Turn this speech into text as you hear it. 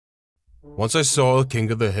Once I saw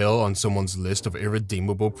King of the Hill on someone's list of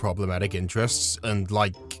irredeemable problematic interests, and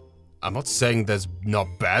like, I'm not saying there's not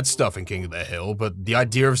bad stuff in King of the Hill, but the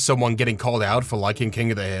idea of someone getting called out for liking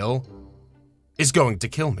King of the Hill is going to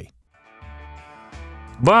kill me.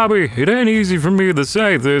 Bobby, it ain't easy for me to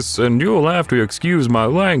say this, and you'll have to excuse my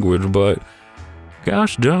language, but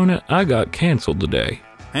gosh darn it, I got canceled today.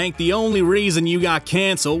 Hank, the only reason you got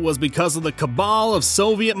canceled was because of the cabal of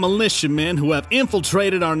Soviet militiamen who have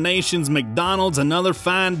infiltrated our nation's McDonald's and other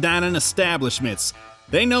fine dining establishments.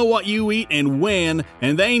 They know what you eat and when,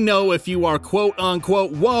 and they know if you are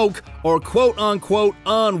quote-unquote woke or quote-unquote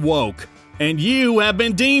unwoke. And you have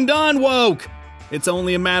been deemed unwoke! It's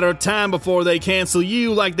only a matter of time before they cancel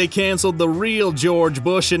you like they canceled the real George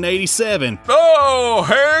Bush in '87. Oh,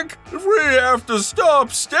 Hank, if we have to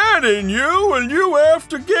stop standing you and you have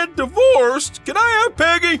to get divorced, can I have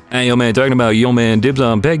Peggy? Hey, yo, man, talking about yo, man, dibs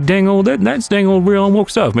on Peg dang old, that's dang old real unwoke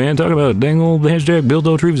stuff, man. Talking about dang old hashtag Bill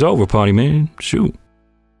Don't Treat over party, man. Shoot.